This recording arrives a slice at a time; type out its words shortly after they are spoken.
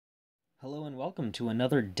Hello and welcome to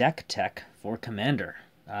another deck tech for Commander.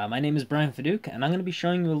 My name is Brian Fadouk, and I'm going to be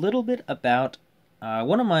showing you a little bit about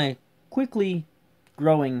one of my quickly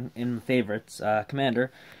growing in favorites,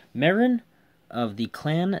 Commander, Meren of the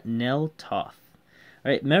clan Nel Toth.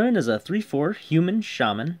 Alright, Meren is a 3/4 human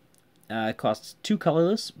shaman. It costs 2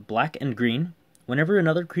 colorless, black and green. Whenever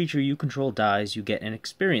another creature you control dies, you get an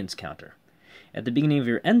experience counter. At the beginning of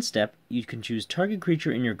your end step, you can choose target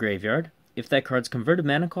creature in your graveyard. If that card's converted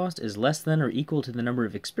mana cost is less than or equal to the number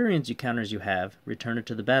of experience counters you have, return it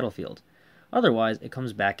to the battlefield. Otherwise, it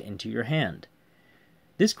comes back into your hand.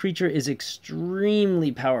 This creature is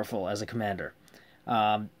extremely powerful as a commander.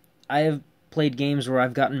 I have played games where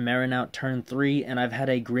I've gotten Meren out turn 3, and I've had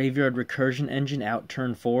a graveyard recursion engine out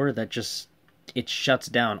turn 4 that it shuts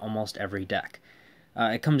down almost every deck.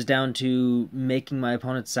 It comes down to making my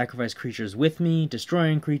opponents sacrifice creatures with me,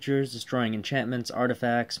 destroying creatures, destroying enchantments,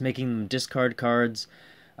 artifacts, making them discard cards.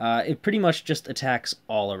 It pretty much just attacks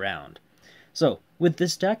all around. So, with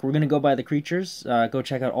this deck, we're going to go by the creatures, go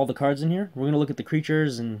check out all the cards in here. We're going to look at the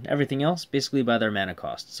creatures and everything else, basically by their mana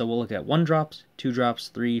cost. So we'll look at 1-drops, 2-drops,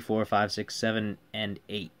 3, 4, 5, 6, 7, and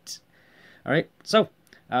 8. Alright, so,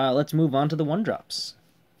 let's move on to the 1-drops.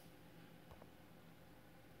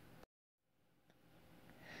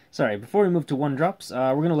 Sorry, before we move to 1-drops,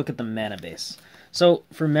 we're going to look at the mana base. So,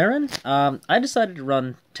 for Meren, I decided to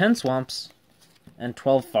run 10 swamps and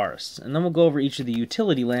 12 forests, and then we'll go over each of the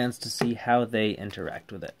utility lands to see how they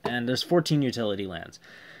interact with it. And there's 14 utility lands.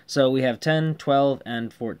 So we have 10, 12,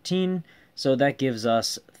 and 14, so that gives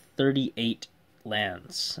us 38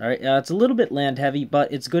 lands. Alright, it's a little bit land heavy,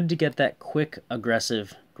 but it's good to get that quick,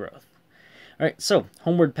 aggressive growth. Alright, so,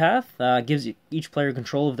 Homeward Path gives each player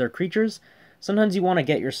control of their creatures. Sometimes you want to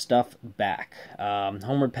get your stuff back.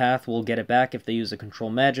 Homeward Path will get it back if they use a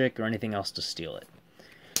control magic or anything else to steal it.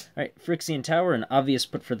 Alright, Phyrexian Tower, an obvious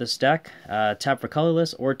put for this deck. Tap for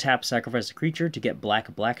colorless, or tap sacrifice a creature to get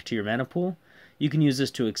black to your mana pool. You can use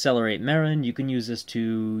this to accelerate Meren. You can use this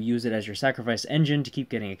to use it as your sacrifice engine to keep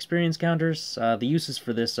getting experience counters. The uses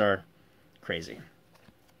for this are crazy.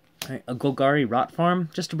 Alright, a Golgari Rot Farm,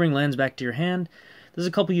 just to bring lands back to your hand. There's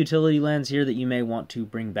a couple utility lands here that you may want to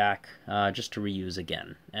bring back just to reuse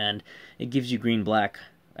again. And it gives you green-black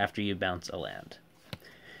after you bounce a land.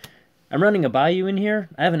 I'm running a Bayou in here.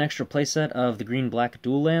 I have an extra playset of the green-black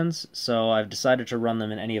dual lands, so I've decided to run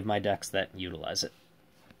them in any of my decks that utilize it.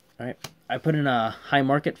 Alright, I put in a High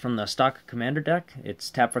Market from the stock Commander deck. It's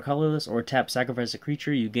tap for colorless or tap sacrifice a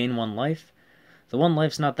creature, you gain 1 life. The 1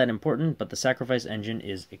 life's not that important, but the sacrifice engine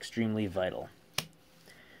is extremely vital.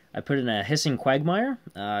 I put in a Hissing Quagmire,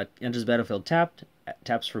 enters battlefield tapped,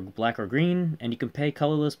 taps for black or green, and you can pay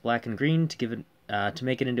colorless black and green to give it to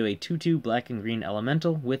make it into a 2/2 black and green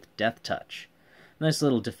elemental with Death Touch. Nice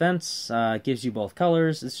little defense, gives you both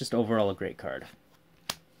colors, it's just overall a great card.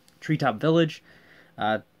 Treetop Village,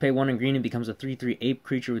 pay 1 and green and becomes a 3/3 ape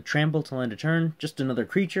creature with trample till end of turn, just another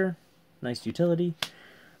creature, nice utility.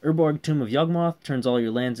 Urborg Tomb of Yawgmoth turns all your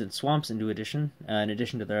lands and swamps into addition, in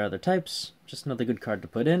addition to their other types. Just another good card to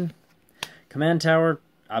put in. Command Tower,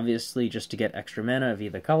 obviously just to get extra mana of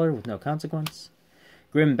either color with no consequence.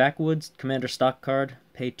 Grim Backwoods, Commander stock card.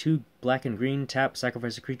 Pay 2 black and green, tap,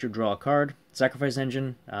 sacrifice a creature, draw a card. Sacrifice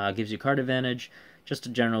engine, gives you card advantage. Just a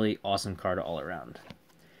generally awesome card all around.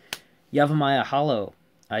 Yavimaya Hollow.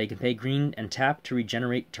 You can pay green and tap to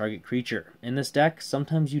regenerate target creature. In this deck,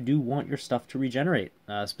 sometimes you do want your stuff to regenerate,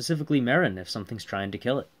 specifically Meren if something's trying to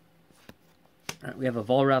kill it. Right, we have a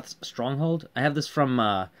Volrath's Stronghold. I have this from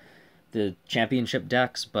the championship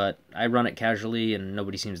decks, but I run it casually and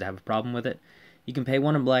nobody seems to have a problem with it. You can pay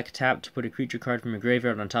 1 and black tap to put a creature card from your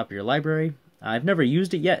graveyard on top of your library. I've never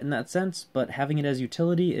used it yet in that sense, but having it as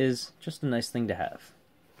utility is just a nice thing to have.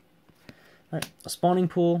 Right, a Spawning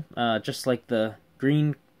Pool, just like the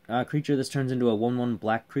green creature, this turns into a 1/1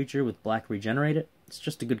 black creature with black regenerate it. It's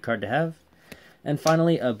just a good card to have. And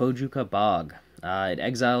finally, a Bojuka Bog. It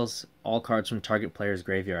exiles all cards from target player's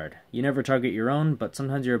graveyard. You never target your own, but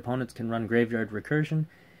sometimes your opponents can run graveyard recursion.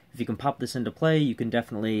 If you can pop this into play, you can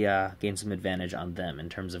definitely gain some advantage on them in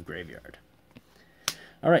terms of graveyard.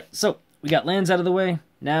 Alright, so we got lands out of the way.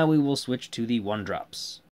 Now we will switch to the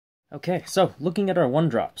 1-drops. Okay, so, looking at our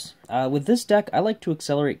 1-drops. With this deck, I like to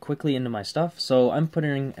accelerate quickly into my stuff, so I'm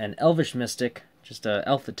putting an Elvish Mystic, just an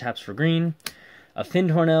elf that taps for green, a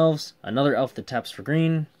Fyndhorn Elves, another elf that taps for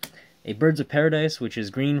green, a Birds of Paradise, which is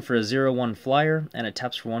green for a 0/1 flyer, and it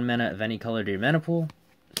taps for 1 mana of any color to your mana pool,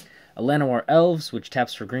 a Llanowar Elves, which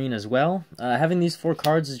taps for green as well. Having these 4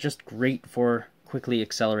 cards is just great for quickly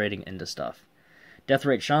accelerating into stuff.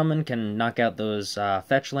 Deathrite Shaman can knock out those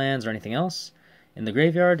fetch lands or anything else. in the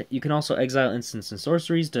graveyard. You can also exile instants and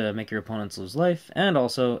sorceries to make your opponents lose life, and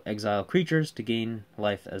also exile creatures to gain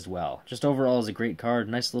life as well. Just overall is a great card,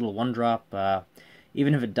 nice little 1-drop.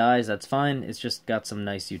 Even if it dies, that's fine, it's just got some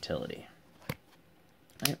nice utility.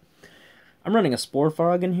 Right. I'm running a Spore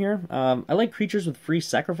Fog in here. I like creatures with free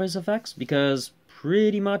sacrifice effects because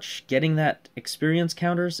pretty much getting that experience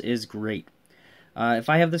counters is great. If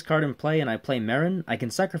I have this card in play and I play Meren, I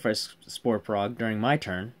can sacrifice Spore Frog during my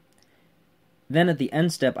turn. Then at the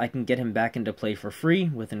end step, I can get him back into play for free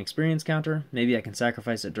with an experience counter. Maybe I can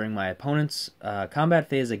sacrifice it during my opponent's combat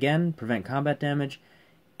phase again, prevent combat damage,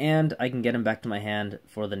 and I can get him back to my hand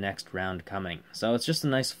for the next round coming. So it's just a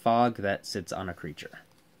nice fog that sits on a creature.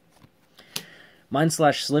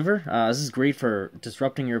 Mind/Sliver, this is great for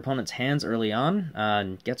disrupting your opponent's hands early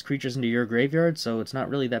on, gets creatures into your graveyard, so it's not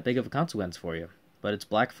really that big of a consequence for you. But it's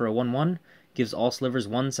black for a 1/1, gives all slivers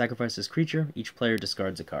 1, sacrifices creature, each player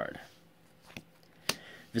discards a card.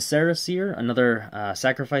 Viscera Seer, another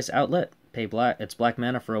sacrifice outlet, pay black. It's black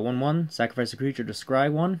mana for a 1/1, sacrifice a creature to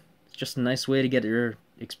scry 1. It's just a nice way to get your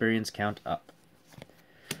experience count up.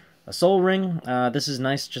 A Soul Ring, this is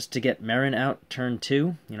nice just to get Meren out turn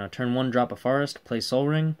 2. Turn 1, drop a forest, play Soul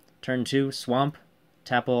Ring. Turn 2, swamp,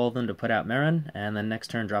 tap all of them to put out Meren, and then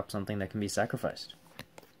next turn drop something that can be sacrificed.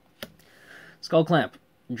 Skull Clamp,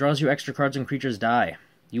 draws you extra cards when creatures die.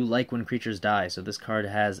 You like when creatures die, so this card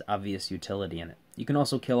has obvious utility in it. You can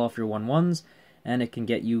also kill off your 1/1s, and it can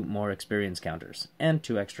get you more experience counters, and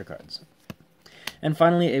 2 extra cards. And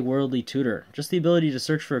finally, a Worldly Tutor. Just the ability to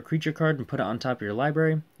search for a creature card and put it on top of your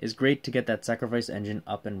library is great to get that sacrifice engine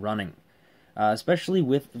up and running. Especially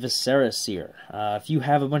with Viscera Seer. If you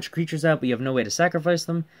have a bunch of creatures out but you have no way to sacrifice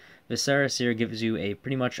them, Viscera Seer gives you a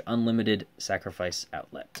pretty much unlimited sacrifice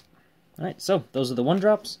outlet. Alright, so those are the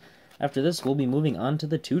 1-drops. After this, we'll be moving on to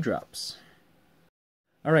the 2-drops.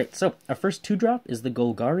 Alright, so our first 2-drop is the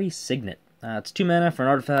Golgari Signet. It's 2 mana for an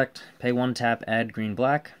artifact, pay 1 tap, add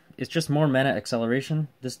green-black. It's just more mana acceleration.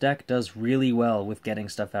 This deck does really well with getting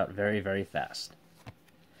stuff out very, very fast.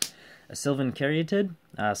 A Sylvan Caryatid,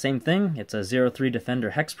 same thing. It's a 0/3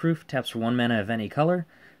 defender hexproof, taps for 1 mana of any color.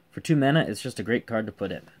 For 2 mana, it's just a great card to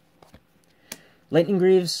put in. Lightning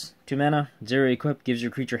Greaves, 2 mana, 0 equip, gives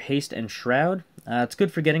your creature haste and shroud. It's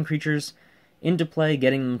good for getting creatures into play,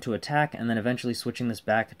 getting them to attack, and then eventually switching this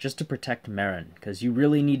back just to protect Meren, because you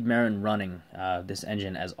really need Meren running this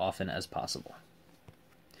engine as often as possible.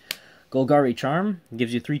 Golgari Charm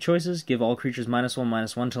gives you 3 choices. Give all creatures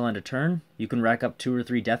 -1/-1 till end of turn. You can rack up 2 or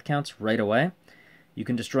 3 death counts right away. You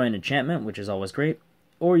can destroy an enchantment, which is always great.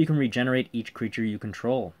 Or you can regenerate each creature you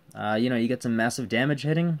control. You get some massive damage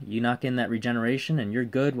hitting, you knock in that regeneration, and you're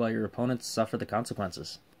good while your opponents suffer the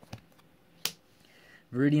consequences.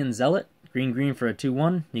 Viridian Zealot, green for a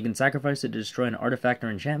 2/1. You can sacrifice it to destroy an artifact or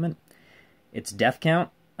enchantment. Its death count,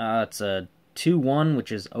 it's a 2/1,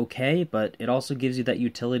 which is okay, but it also gives you that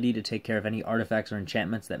utility to take care of any artifacts or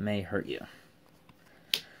enchantments that may hurt you.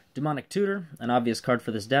 Demonic Tutor, an obvious card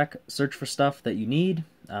for this deck. Search for stuff that you need,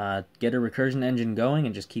 get a recursion engine going,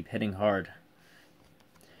 and just keep hitting hard.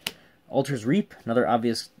 Altar's Reap, another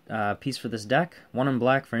obvious piece for this deck. 1 in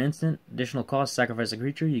black for an instant. Additional cost, sacrifice a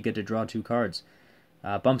creature, you get to draw 2 cards.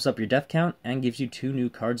 Bumps up your death count, and gives you 2 new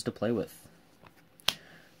cards to play with.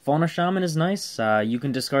 Fauna Shaman is nice. You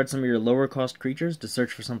can discard some of your lower cost creatures to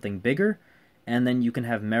search for something bigger, and then you can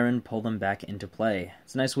have Meren pull them back into play.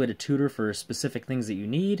 It's a nice way to tutor for specific things that you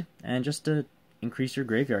need, and just to increase your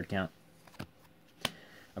graveyard count.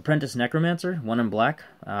 Apprentice Necromancer, 1 in black,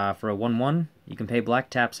 for a 1/1. You can pay black,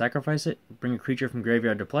 tap, sacrifice it, bring a creature from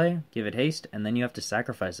graveyard to play, give it haste, and then you have to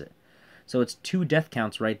sacrifice it. So it's 2 death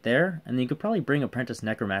counts right there, and then you could probably bring Apprentice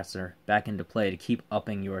Necromancer back into play to keep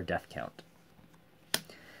upping your death count.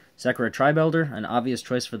 Sakura Tribelder, an obvious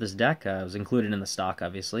choice for this deck. It was included in the stock,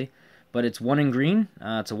 obviously. But it's 1 in green.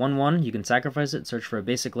 It's a 1/1. You can sacrifice it, search for a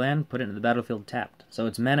basic land, put it into the battlefield tapped. So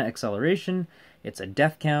it's mana acceleration, it's a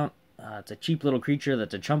death count, it's a cheap little creature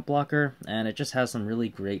that's a chump blocker, and it just has some really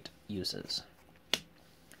great uses.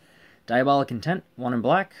 Diabolic Intent, 1 in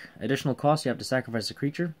black. Additional cost, you have to sacrifice a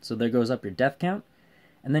creature, so there goes up your death count.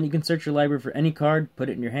 And then you can search your library for any card, put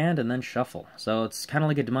it in your hand, and then shuffle. So it's kind of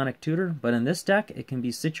like a Demonic Tutor, but in this deck, it can be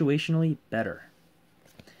situationally better.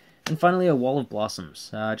 And finally, a Wall of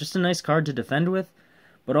Blossoms. Just a nice card to defend with,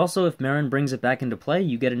 but also if Meren brings it back into play,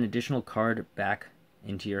 you get an additional card back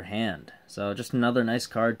into your hand. So just another nice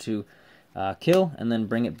card to kill, and then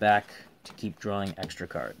bring it back to keep drawing extra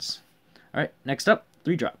cards. Alright, next up,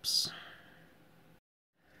 3-drops.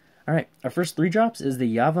 Alright, our first 3-drops is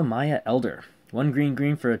the Yavimaya Elder. 1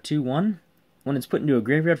 green for a 2/1. When it's put into a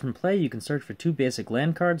graveyard from play, you can search for 2 basic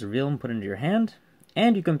land cards, reveal them, put into your hand.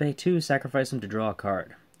 and you can pay 2, sacrifice them to draw a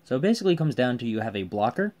card. So it basically comes down to you have a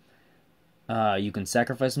blocker. You can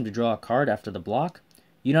sacrifice them to draw a card after the block.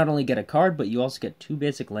 You not only get a card, but you also get 2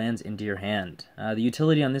 basic lands into your hand. The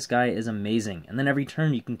utility on this guy is amazing, and then every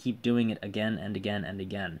turn you can keep doing it again and again and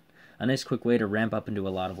again. A nice quick way to ramp up into a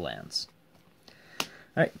lot of lands.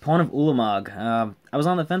 Alright, Pawn of Ulamog. I was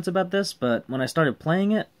on the fence about this, but when I started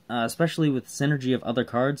playing it, especially with synergy of other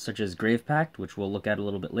cards such as Grave Pact, which we'll look at a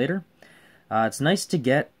little bit later, it's nice to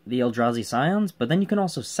get the Eldrazi Scions, but then you can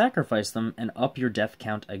also sacrifice them and up your death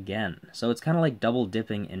count again. So it's kind of like double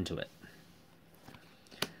dipping into it.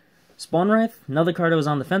 Spawnwraith, another card I was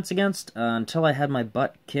on the fence against, until I had my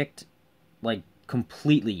butt kicked, like,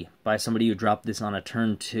 completely by somebody who dropped this on a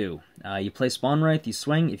turn 2. You play Spawnwraith, you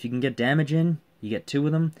swing, if you can get damage in, you get 2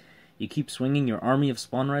 of them. You keep swinging, your army of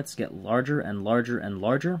Spawnwraiths get larger and larger and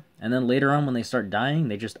larger, and then later on when they start dying,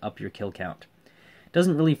 they just up your kill count. It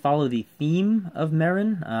doesn't really follow the theme of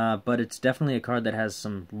Meren, but it's definitely a card that has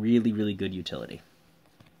some really, really good utility.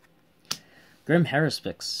 Grim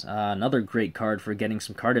Heraspix, another great card for getting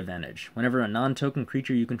some card advantage. Whenever a non-token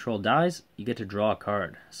creature you control dies, you get to draw a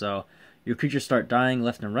card. So, your creatures start dying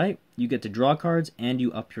left and right, you get to draw cards, and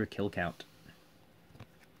you up your kill count.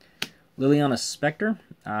 Liliana Spectre,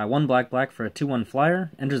 1 black for a 2/1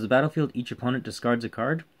 flyer, enters the battlefield, each opponent discards a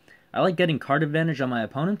card. I like getting card advantage on my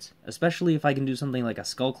opponents, especially if I can do something like a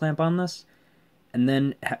Skull Clamp on this, and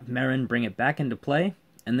then have Meren bring it back into play,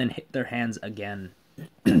 and then hit their hands again.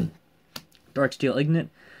 Darksteel Ignite,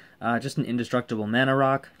 just an indestructible mana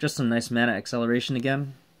rock, just some nice mana acceleration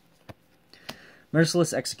again.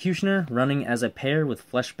 Merciless Executioner, running as a pair with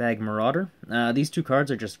Fleshbag Marauder. These 2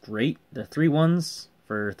 cards are just great. They're 3/1s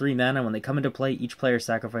for 3 mana. When they come into play, each player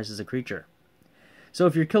sacrifices a creature. So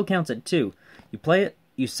if your kill count's at 2, you play it,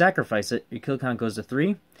 you sacrifice it, your kill count goes to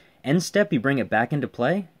 3. End step, you bring it back into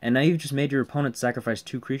play, and now you've just made your opponent sacrifice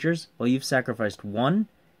 2 creatures, while you've sacrificed 1,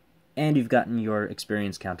 and you've gotten your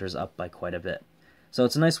experience counters up by quite a bit. So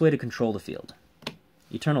it's a nice way to control the field.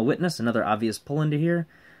 Eternal Witness, another obvious pull into here.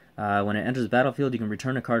 When it enters the battlefield, you can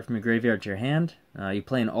return a card from your graveyard to your hand. You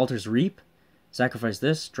play an Altar's Reap, sacrifice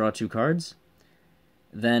this, draw 2 cards.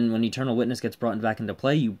 Then when Eternal Witness gets brought back into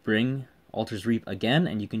play, you bring Altar's Reap again,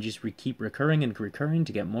 and you can just keep recurring and recurring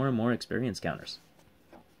to get more and more experience counters.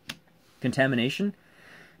 Contamination,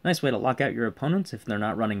 nice way to lock out your opponents if they're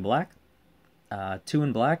not running black. 2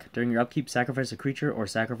 in black, during your upkeep, sacrifice a creature or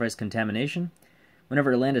sacrifice Contamination.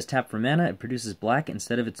 Whenever a land is tapped for mana, it produces black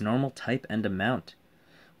instead of its normal type and amount.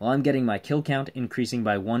 Well, I'm getting my kill count increasing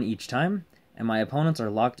by 1 each time, and my opponents are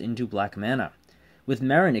locked into black mana. With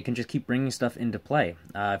Meren, it can just keep bringing stuff into play.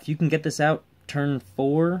 If you can get this out turn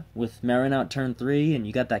 4, with Meren out turn 3, and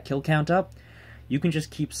you got that kill count up, you can just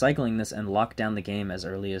keep cycling this and lock down the game as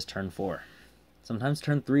early as turn 4. Sometimes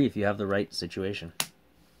turn 3 if you have the right situation.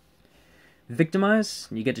 Victimize,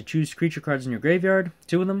 you get to choose creature cards in your graveyard,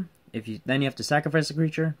 2 of them. Then you have to sacrifice a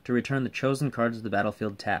creature to return the chosen cards of the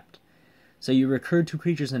battlefield tapped. So you recur 2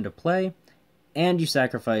 creatures into play, and you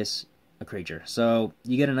sacrifice a creature. So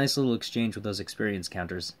you get a nice little exchange with those experience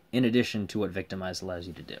counters, in addition to what Victimize allows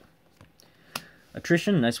you to do.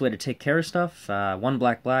 Attrition, nice way to take care of stuff. 1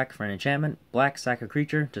 black for an enchantment. Black, sack a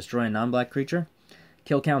creature, destroy a non-black creature.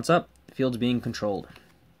 Kill counts up, field's being controlled.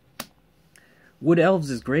 Wood Elves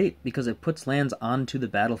is great because it puts lands onto the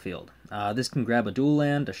battlefield. This can grab a dual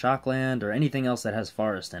land, a shock land, or anything else that has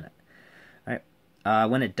forest in it. Alright.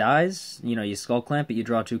 When it dies, you Skull Clamp it, you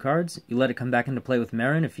draw 2 cards. You let it come back into play with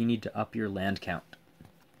Meren if you need to up your land count.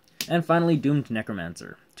 And finally, Doomed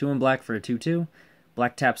Necromancer. 2 in black for a 2/2.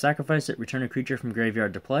 Black tap, sacrifice it, return a creature from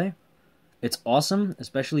graveyard to play. It's awesome,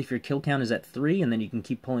 especially if your kill count is at 3, and then you can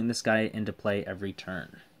keep pulling this guy into play every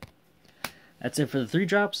turn. That's it for the 3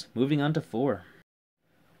 drops. Moving on to 4.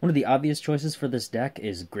 One of the obvious choices for this deck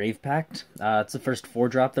is Grave Pact. It's the first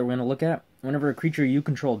 4-drop that we're going to look at. Whenever a creature you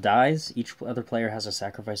control dies, each other player has to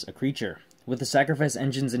sacrifice a creature. With the sacrifice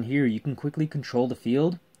engines in here, you can quickly control the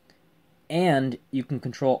field, and you can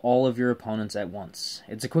control all of your opponents at once.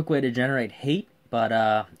 It's a quick way to generate hate, but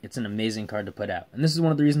it's an amazing card to put out. And this is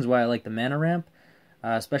one of the reasons why I like the mana ramp,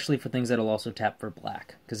 especially for things that'll also tap for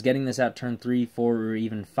black, because getting this out turn 3, 4, or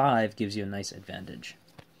even 5 gives you a nice advantage.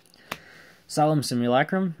 Solemn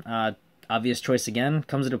Simulacrum, obvious choice again.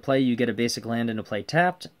 Comes into play, you get a basic land into play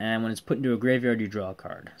tapped, and when it's put into a graveyard, you draw a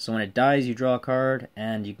card. So when it dies, you draw a card,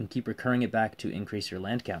 and you can keep recurring it back to increase your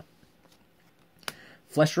land count.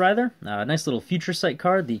 Fleshwrither, a nice little future sight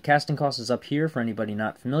card. The casting cost is up here for anybody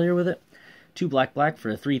not familiar with it. 2 black for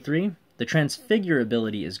a 3/3. The Transfigure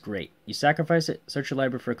ability is great. You sacrifice it, search your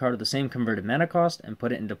library for a card of the same converted mana cost, and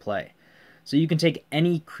put it into play. So you can take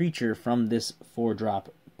any creature from this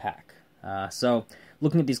 4-drop pack. So,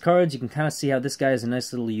 looking at these cards, you can kind of see how this guy is a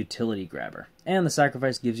nice little utility grabber. And the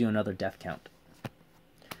sacrifice gives you another death count.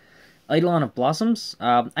 Eidolon of Blossoms.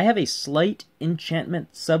 I have a slight enchantment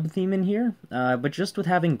sub-theme in here, but just with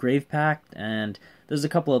having Grave Pact, and there's a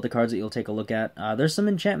couple other cards that you'll take a look at, there's some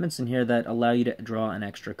enchantments in here that allow you to draw an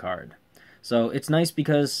extra card. So it's nice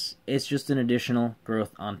because it's just an additional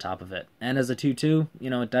growth on top of it. And as a 2-2, you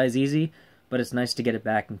know, it dies easy, but it's nice to get it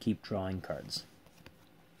back and keep drawing cards.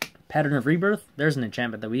 Pattern of Rebirth. There's an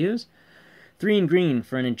enchantment that we use. 3 in green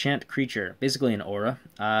for an enchant creature, basically an aura.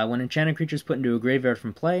 When enchanted creature is put into a graveyard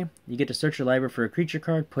from play, you get to search your library for a creature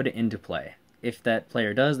card, put it into play. If that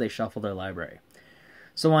player does, they shuffle their library.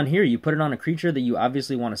 So on here, you put it on a creature that you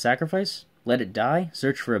obviously want to sacrifice, let it die,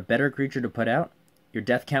 search for a better creature to put out, your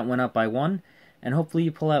death count went up by 1, and hopefully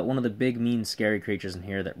you pull out one of the big, mean, scary creatures in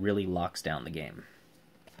here that really locks down the game.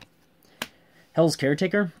 Hell's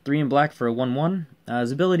Caretaker, 3 in black for a 1-1.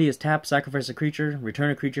 His ability is tap, sacrifice a creature, return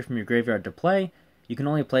a creature from your graveyard to play. You can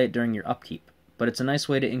only play it during your upkeep, but it's a nice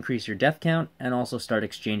way to increase your death count and also start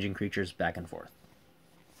exchanging creatures back and forth.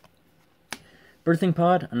 Birthing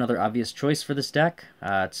Pod, another obvious choice for this deck.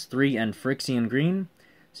 It's 3 and Phyrexian green,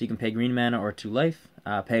 so you can pay green mana or 2 life.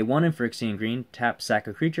 Pay 1 in Phyrexian green, tap, sack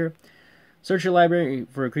a creature. Search your library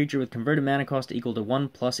for a creature with converted mana cost equal to 1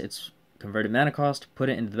 plus its converted mana cost, put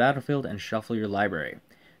it into the battlefield, and shuffle your library.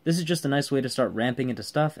 This is just a nice way to start ramping into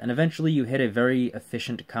stuff, and eventually you hit a very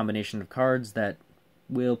efficient combination of cards that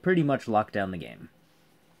will pretty much lock down the game.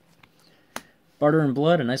 Barter in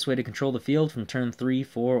Blood, a nice way to control the field from turn 3,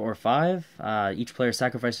 4, or 5. Each player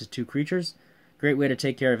sacrifices 2 creatures. Great way to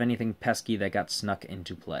take care of anything pesky that got snuck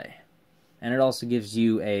into play. And it also gives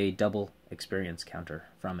you a double experience counter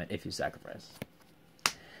from it if you sacrifice.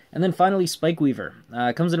 And then finally, Spikeweaver.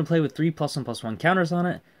 It comes into play with 3 +1/+1 counters on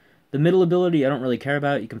it. The middle ability I don't really care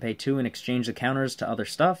about. You can pay 2 and exchange the counters to other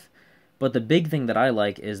stuff. But the big thing that I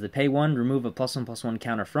like is the pay 1, remove a +1/+1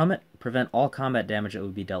 counter from it, prevent all combat damage that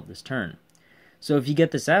would be dealt this turn. So if you get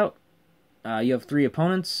this out, you have 3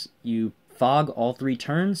 opponents, you fog all 3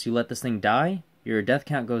 turns, you let this thing die, your death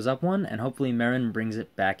count goes up 1, and hopefully Meren brings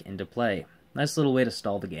it back into play. Nice little way to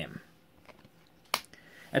stall the game.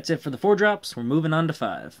 That's it for the 4 drops. We're moving on to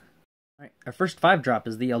 5. Alright, our first 5 drop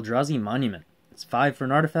is the Eldrazi Monument. It's 5 for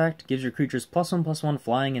an artifact, gives your creatures +1/+1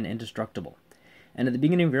 flying and indestructible. And at the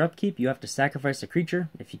beginning of your upkeep, you have to sacrifice a creature.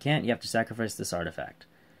 If you can't, you have to sacrifice this artifact.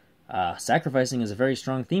 Sacrificing is a very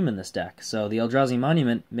strong theme in this deck, so the Eldrazi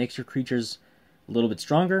Monument makes your creatures a little bit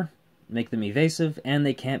stronger, make them evasive, and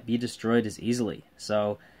they can't be destroyed as easily.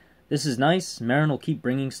 So this is nice. Meren will keep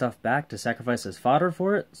bringing stuff back to sacrifice as fodder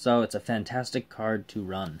for it, so it's a fantastic card to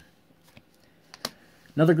run.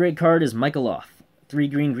 Another great card is Mycoloth. 3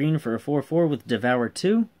 green for a 4/4 with Devour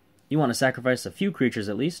 2. You want to sacrifice a few creatures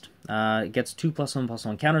at least. It gets 2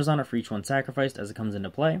 +1/+1 counters on it for each one sacrificed as it comes into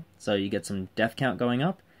play, so you get some death count going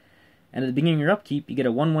up. And at the beginning of your upkeep, you get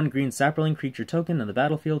a 1/1 green sapling creature token on the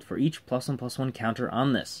battlefield for each +1/+1 counter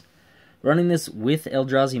on this. Running this with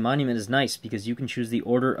Eldrazi Monument is nice because you can choose the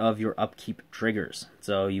order of your upkeep triggers.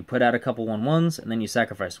 So you put out a couple 1/1s, and then you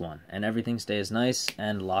sacrifice 1, and everything stays nice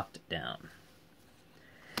and locked down.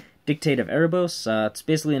 Dictate of Erebos, it's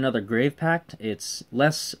basically another Grave Pact. It's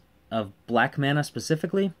less of black mana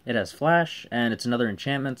specifically. It has flash, and it's another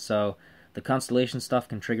enchantment, so the constellation stuff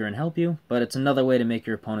can trigger and help you, but it's another way to make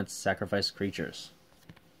your opponents sacrifice creatures.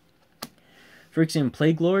 Phyrexian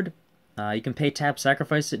Plaguelord, you can pay tap,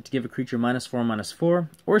 sacrifice it to give a creature -4/-4,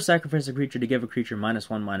 or sacrifice a creature to give a creature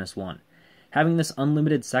 -1/-1. Having this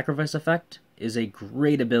unlimited sacrifice effect is a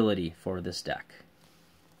great ability for this deck.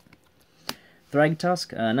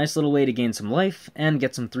 Thragtusk, a nice little way to gain some life and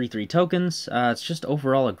get some 3/3 tokens. It's just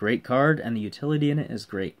overall a great card, and the utility in it is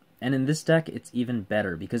great. And in this deck, it's even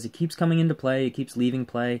better, because it keeps coming into play, it keeps leaving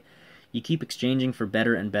play, you keep exchanging for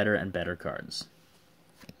better and better and better cards.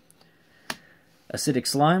 Acidic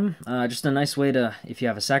Slime, just a nice way to, if you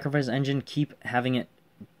have a sacrifice engine, keep having it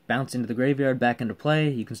bounce into the graveyard, back into play.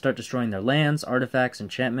 You can start destroying their lands, artifacts,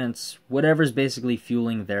 enchantments, whatever's basically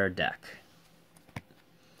fueling their deck.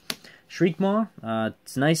 Shriekmaw,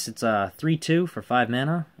 it's nice, it's a 3/2 for 5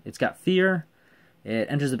 mana. It's got Fear.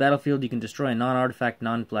 It enters the battlefield, you can destroy a non-artifact,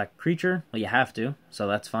 non-black creature. Well, you have to, so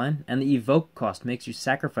that's fine. And the evoke cost makes you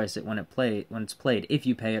sacrifice it when it's played, if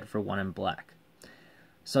you pay it for 1 in black.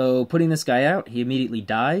 So, putting this guy out, he immediately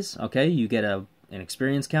dies. Okay, you get an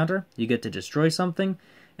experience counter, you get to destroy something,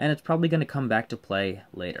 and it's probably going to come back to play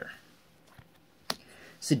later.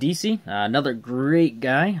 Sidisi, another great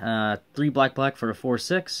guy. 3 black for a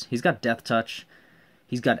 4/6. He's got Death Touch.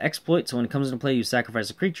 He's got Exploit, so when it comes into play, you sacrifice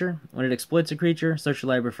a creature. When it exploits a creature, search your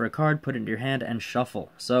library for a card, put it into your hand, and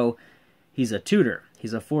shuffle. So, he's a tutor.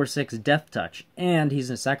 he's a 4/6 Death Touch, and he's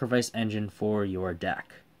a sacrifice engine for your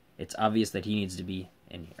deck. It's obvious that he needs to be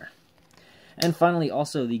in here. And finally,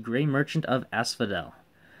 also the Grey Merchant of Asphodel.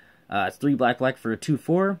 It's 3 black for a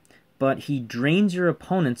 2/4, but he drains your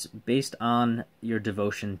opponents based on your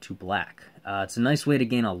devotion to black. It's a nice way to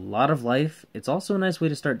gain a lot of life. It's also a nice way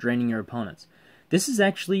to start draining your opponents. This is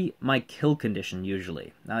actually my kill condition,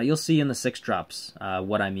 usually. You'll see in the 6 drops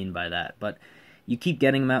what I mean by that, but you keep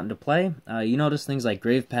getting them out into play. You notice things like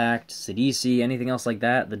Grave Pact, Sidisi, anything else like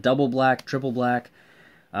that, the double black, triple black,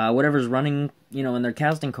 whatever's running, in their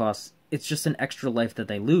casting costs, it's just an extra life that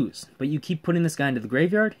they lose. But you keep putting this guy into the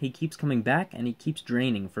graveyard, he keeps coming back, and he keeps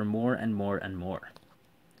draining for more and more and more.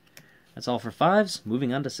 That's all for 5s,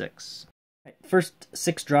 moving on to 6. First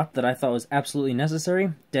 6 drop that I thought was absolutely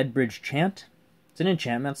necessary, Deadbridge Chant. It's an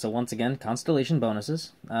enchantment, so once again, constellation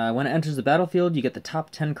bonuses. When it enters the battlefield, you get the top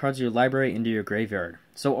 10 cards of your library into your graveyard.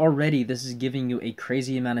 So already, this is giving you a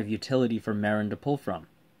crazy amount of utility for Meren to pull from.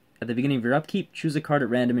 At the beginning of your upkeep, choose a card at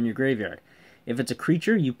random in your graveyard. If it's a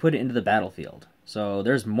creature, you put it into the battlefield. So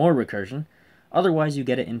there's more recursion. Otherwise, you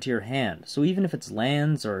get it into your hand. So even if it's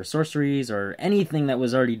lands or sorceries or anything that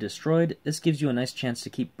was already destroyed, this gives you a nice chance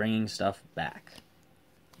to keep bringing stuff back.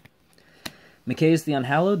 Mikaeus the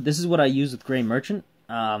Unhallowed. This is what I use with Grey Merchant.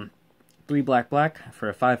 3 black for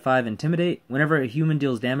a 5/5 Intimidate. Whenever a human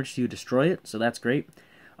deals damage to you, destroy it, so that's great.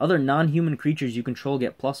 Other non-human creatures you control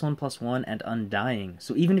get +1/+1 and Undying.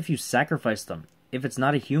 So even if you sacrifice them, if it's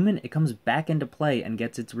not a human, it comes back into play and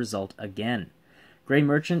gets its result again. Grey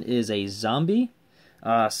Merchant is a zombie,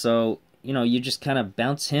 so, you just kind of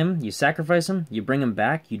bounce him, you sacrifice him, you bring him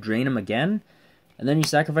back, you drain him again, and then you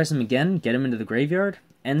sacrifice him again, get him into the graveyard.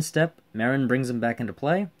 End step, Meren brings him back into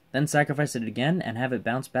play, then sacrifice it again and have it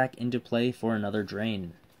bounce back into play for another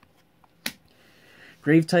drain.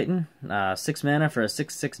 Grave Titan, 6 mana for a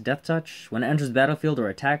 6/6 Death Touch. When it enters the battlefield or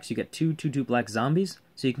attacks, you get 2/2 black zombies,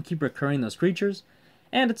 so you can keep recurring those creatures,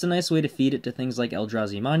 and it's a nice way to feed it to things like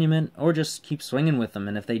Eldrazi Monument, or just keep swinging with them,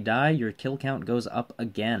 and if they die, your kill count goes up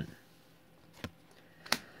again.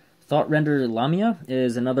 Thoughtrender Lamia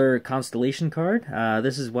is another constellation card.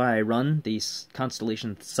 This is why I run the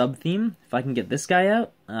constellation sub-theme. If I can get this guy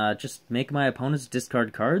out, just make my opponents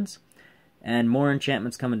discard cards, and more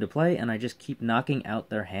enchantments come into play, and I just keep knocking out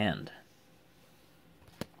their hand.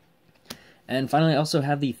 And finally, I also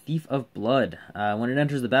have the Thief of Blood. When it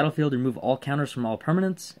enters the battlefield, remove all counters from all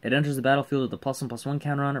permanents. It enters the battlefield with a +1/+1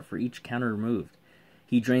 counter on it for each counter removed.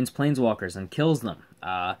 He drains planeswalkers and kills them.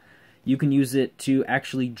 You can use it to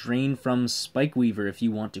actually drain from Spikeweaver if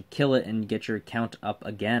you want to kill it and get your count up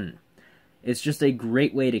again. It's just a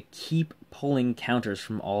great way to keep pulling counters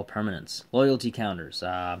from all permanents. Loyalty counters,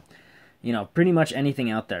 pretty much anything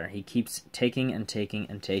out there. He keeps taking and taking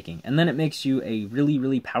and taking. And then it makes you a really,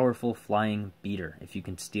 really powerful flying beater if you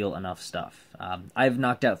can steal enough stuff. I've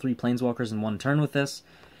knocked out 3 planeswalkers in one turn with this,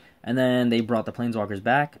 and then they brought the planeswalkers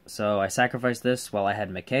back, so I sacrificed this while I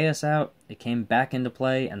had Mikaeus out. It came back into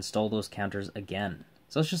play and stole those counters again.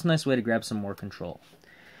 So it's just a nice way to grab some more control.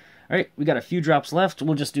 Alright, we got a few drops left.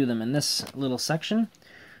 We'll just do them in this little section.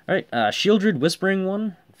 Alright, Shieldred Whispering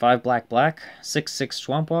one. 5 black, 6/6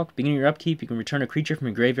 Swamp Walk. Beginning your upkeep, you can return a creature from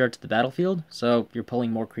your graveyard to the battlefield, so you're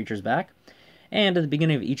pulling more creatures back. And at the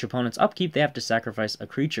beginning of each opponent's upkeep, they have to sacrifice a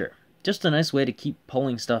creature. Just a nice way to keep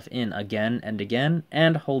pulling stuff in again and again,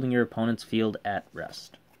 and holding your opponent's field at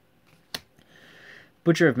rest.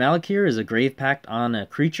 Butcher of Malakir is a Grave Pact on a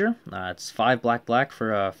creature. It's 5 black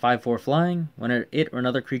for a 5/4 flying. When it or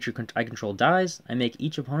another creature I control dies, I make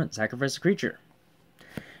each opponent sacrifice a creature.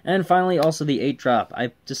 And finally, also the 8 drop.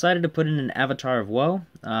 I decided to put in an Avatar of Woe.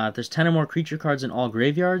 If there's 10 or more creature cards in all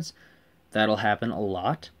graveyards, that'll happen a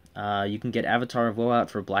lot. You can get Avatar of Woe out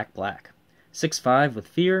for black. 6/5 with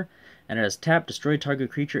Fear, and it has tap, destroy target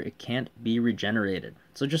creature, it can't be regenerated.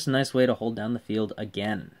 So just a nice way to hold down the field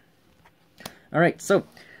again. Alright, so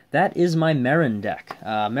that is my Meren deck.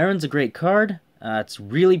 Meren's a great card. It's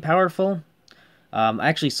really powerful. I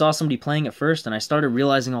actually saw somebody playing it first, and I started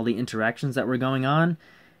realizing all the interactions that were going on,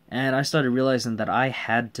 and I started realizing that I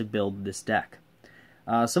had to build this deck.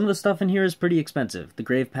 Some of the stuff in here is pretty expensive. The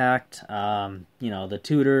Grave Pact, the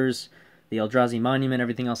Tutors, the Eldrazi Monument,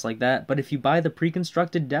 everything else like that. But if you buy the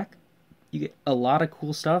pre-constructed deck, you get a lot of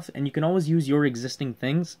cool stuff, and you can always use your existing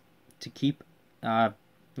things to keep,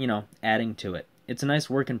 adding to it. It's a nice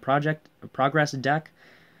work in progress deck.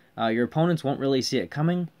 Your opponents won't really see it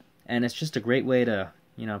coming, and it's just a great way to,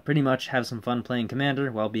 pretty much have some fun playing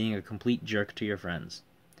Commander while being a complete jerk to your friends.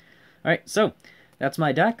 Alright, so that's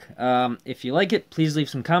my deck. If you like it, please leave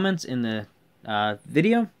some comments in the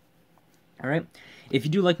video. Alright, if you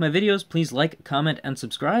do like my videos, please like, comment, and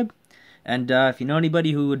subscribe. And if you know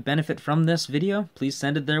anybody who would benefit from this video, please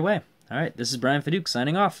send it their way. Alright, this is Brian Fadouk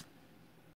signing off.